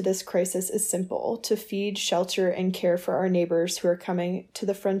to this crisis is simple: to feed, shelter, and care for our neighbors who are coming to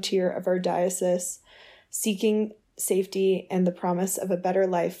the frontier of our diocese, seeking safety and the promise of a better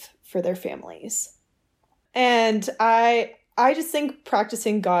life for their families. And I just think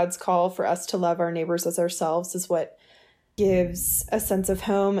practicing God's call for us to love our neighbors as ourselves is what gives a sense of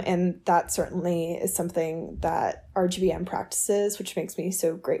home, and that certainly is something that RGBM practices, which makes me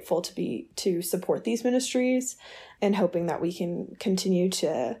so grateful to support these ministries, and hoping that we can continue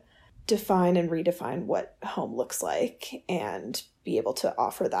to define and redefine what home looks like and be able to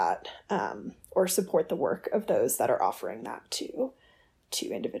offer that or support the work of those that are offering that to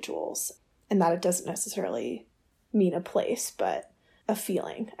individuals. And that it doesn't necessarily mean a place, but a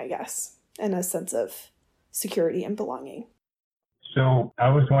feeling, I guess, and a sense of security and belonging. So I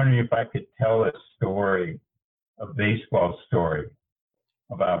was wondering if I could tell a baseball story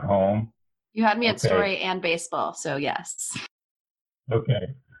about home. You had me at story and baseball, so yes.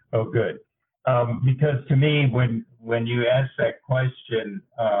 Okay. Oh, good. Because to me, when you ask that question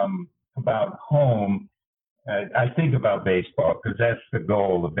about home, I think about baseball, because that's the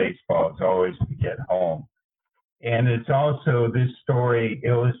goal of baseball, is always to get home. And it's also, this story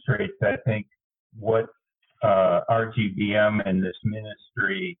illustrates, I think, what RGBM and this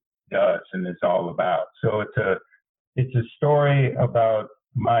ministry does and is all about. So it's a story about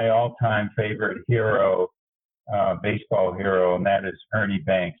my all-time favorite hero, baseball hero, and that is Ernie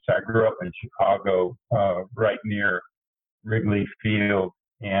Banks. I grew up in Chicago, right near Wrigley Field,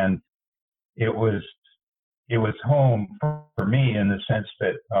 and it was home for me in the sense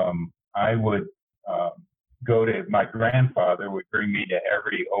that I would go to, my grandfather would bring me to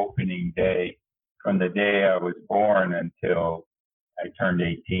every opening day from the day I was born until I turned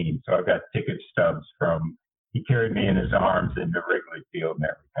 18. So I got ticket stubs he carried me in his arms into Wrigley Field and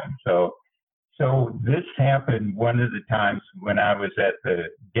everything. So this happened one of the times when I was at the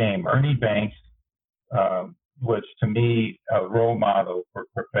game. Ernie Banks was, to me, a role model for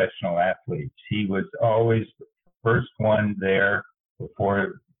professional athletes. He was always the first one there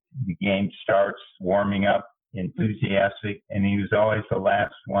before the game starts, warming up, enthusiastic, and he was always the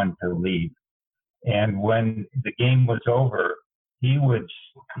last one to leave. And when the game was over, he'd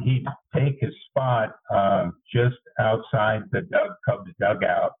take his spot just outside the Cubs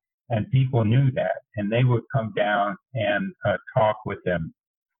dugout, and people knew that, and they would come down and talk with him.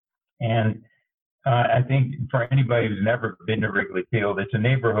 And I think for anybody who's never been to Wrigley Field, it's a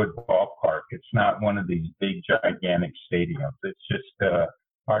neighborhood ballpark. It's not one of these big, gigantic stadiums. It's just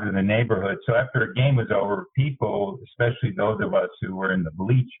part of the neighborhood. So after a game was over, people, especially those of us who were in the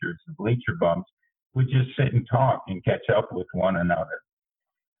bleachers, the bleacher bumps, would just sit and talk and catch up with one another.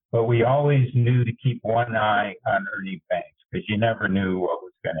 But we always knew to keep one eye on Ernie Banks because you never knew what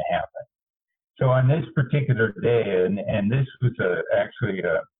was going to happen. So on this particular day, and this was actually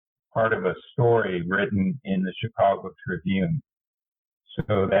a part of a story written in the Chicago Tribune.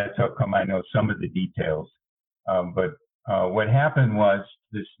 So that's how come I know some of the details. But what happened was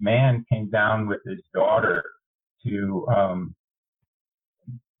this man came down with his daughter to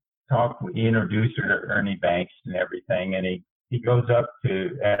introduce her to Ernie Banks and everything. And he goes up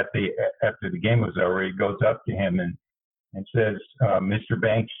to, after the game was over, he goes up to him and says, Mr.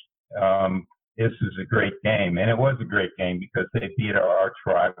 Banks, this is a great game. And it was a great game because they beat our arch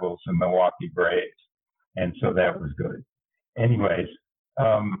rivals, the Milwaukee Braves. And so that was good. Anyways,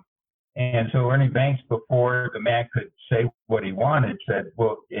 and so Ernie Banks, before the man could say what he wanted, said,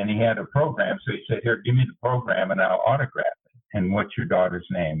 well, and he had a program. So he said, here, give me the program and I'll autograph it. And what's your daughter's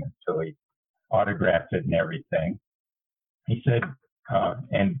name? And so he autographed it and everything. He said,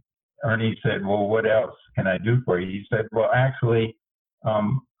 and Ernie said, well, what else can I do for you? He said, well, actually,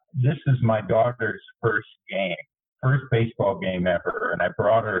 this is my daughter's first baseball game ever. And I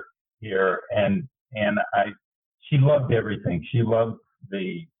brought her here and she loved everything. She loved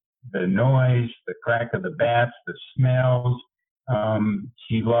the noise, the crack of the bats, the smells.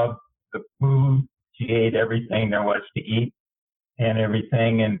 She loved the food. She ate everything there was to eat and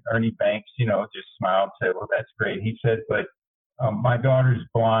everything. And Ernie Banks, just smiled and said, well, that's great. He said, but my daughter's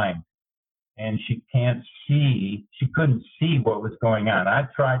blind and she couldn't see what was going on. I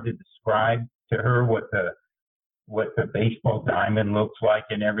tried to describe to her what the baseball diamond looks like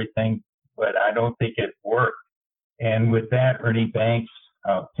and everything, but I don't think it worked. And with that, Ernie Banks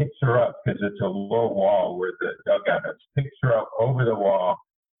picks her up because it's a low wall where the dugout is, picks her up over the wall,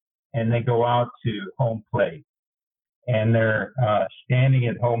 and they go out to home plate. And they're standing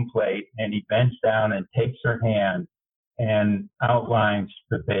at home plate, and he bends down and takes her hand and outlines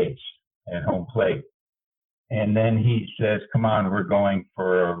the base at home plate. And then he says, come on, we're going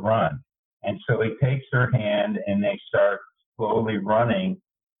for a run. And so he takes her hand, and they start slowly running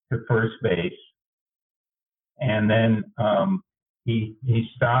to first base. And then he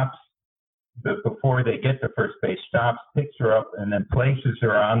stops, but before they get to first base, stops, picks her up, and then places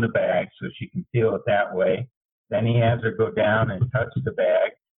her on the bag so she can feel it that way. Then he has her go down and touch the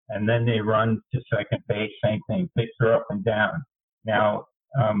bag, and then they run to second base, same thing, picks her up and down. Now,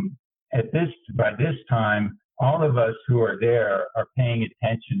 by this time, all of us who are there are paying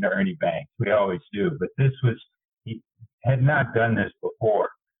attention to Ernie Banks. We always do, but he had not done this before.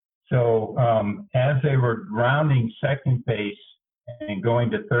 So as they were rounding second base and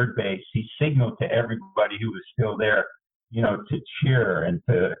going to third base, he signaled to everybody who was still there, to cheer and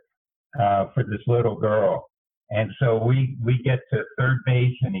for this little girl. And so we get to third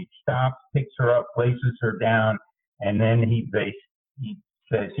base, and he stops, picks her up, places her down, and then he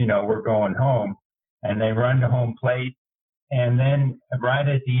says, we're going home. And they run to home plate. And then right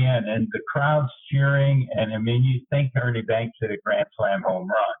at the end, and the crowd's cheering, and you think Ernie Banks hit a grand slam home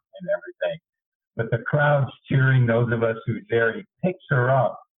run and everything. But the crowd's cheering, those of us who were there. He picks her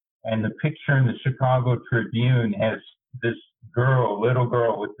up, and the picture in the Chicago Tribune has this little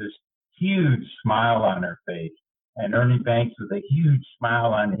girl with this huge smile on her face, and Ernie Banks with a huge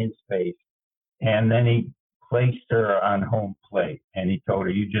smile on his face. And then he placed her on home plate, and he told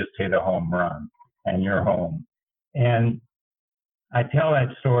her, you just hit a home run, and you're home. And I tell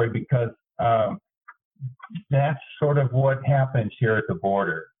that story because that's sort of what happens here at the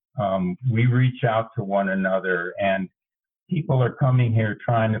border. We reach out to one another, and people are coming here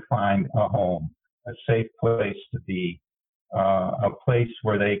trying to find a home, a safe place to be, a place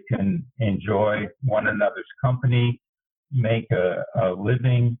where they can enjoy one another's company, make a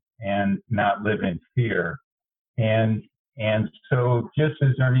living, and not live in fear. And so just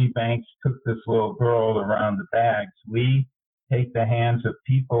as Ernie Banks took this little girl around the bags, we take the hands of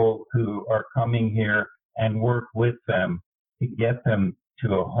people who are coming here and work with them to get them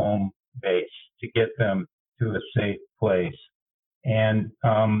to a home base, to get them to a safe place. And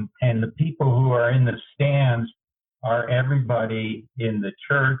the people who are in the stands are everybody in the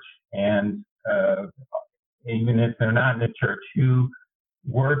church, and even if they're not in the church, who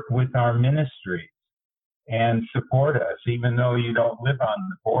work with our ministries and support us, even though you don't live on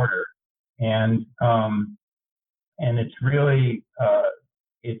the border. And it's really,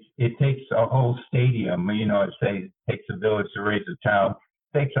 it takes a whole stadium, it takes a village to raise a child.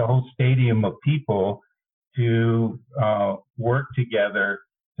 takes a whole stadium of people to work together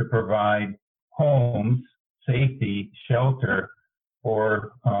to provide homes, safety, shelter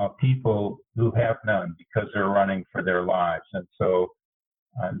for people who have none because they're running for their lives. And so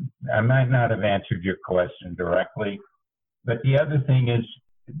I might not have answered your question directly, but the other thing is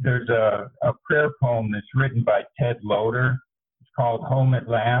there's a prayer poem that's written by Ted Loder. It's called Home at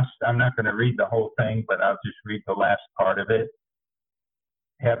Last. I'm not going to read the whole thing, but I'll just read the last part of it.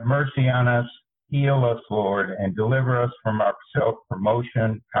 Have mercy on us, heal us, Lord, and deliver us from our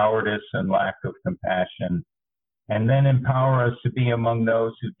self-promotion, cowardice, and lack of compassion. And then empower us to be among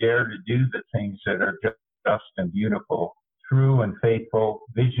those who dare to do the things that are just and beautiful, true and faithful,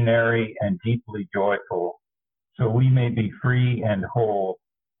 visionary and deeply joyful, so we may be free and whole,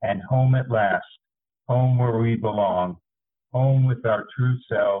 and home at last, home where we belong, home with our true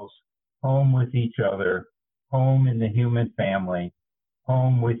selves, home with each other, home in the human family,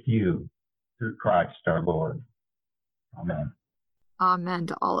 home with you, through Christ our Lord. Amen. Amen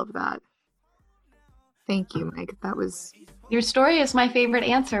to all of that. Thank you, Mike. That was... Your story is my favorite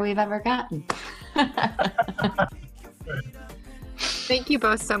answer we've ever gotten. Thank you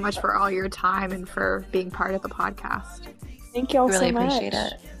both so much for all your time and for being part of the podcast. Thank you all really so much. Appreciate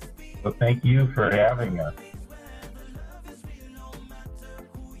it. Well, thank you for having us.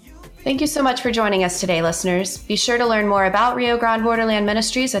 Thank you so much for joining us today, listeners. Be sure to learn more about Rio Grande Borderland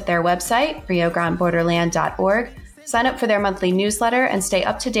Ministries at their website, riograndeborderland.org. Sign up for their monthly newsletter and stay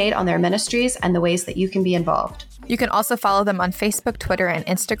up to date on their ministries and the ways that you can be involved. You can also follow them on Facebook, Twitter, and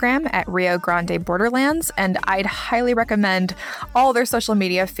Instagram at Rio Grande Borderlands, and I'd highly recommend all their social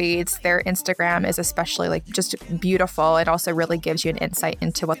media feeds. Their Instagram is especially just beautiful. It also really gives you an insight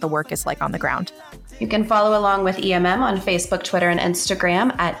into what the work is like on the ground. You can follow along with EMM on Facebook, Twitter, and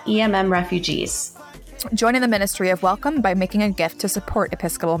Instagram at EMM Refugees. Join in the ministry of welcome by making a gift to support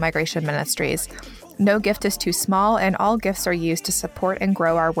Episcopal Migration Ministries. No gift is too small, and all gifts are used to support and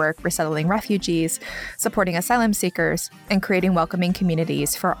grow our work resettling refugees, supporting asylum seekers, and creating welcoming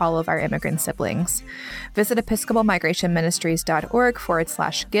communities for all of our immigrant siblings. Visit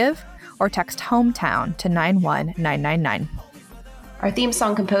episcopalmigrationministries.org/give or text hometown to 91999. Our theme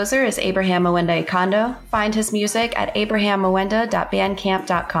song composer is Abraham Mwenda Ikondo. Find his music at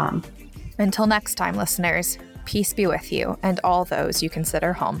abrahammwenda.bandcamp.com. Until next time, listeners, peace be with you and all those you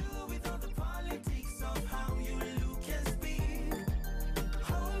consider home.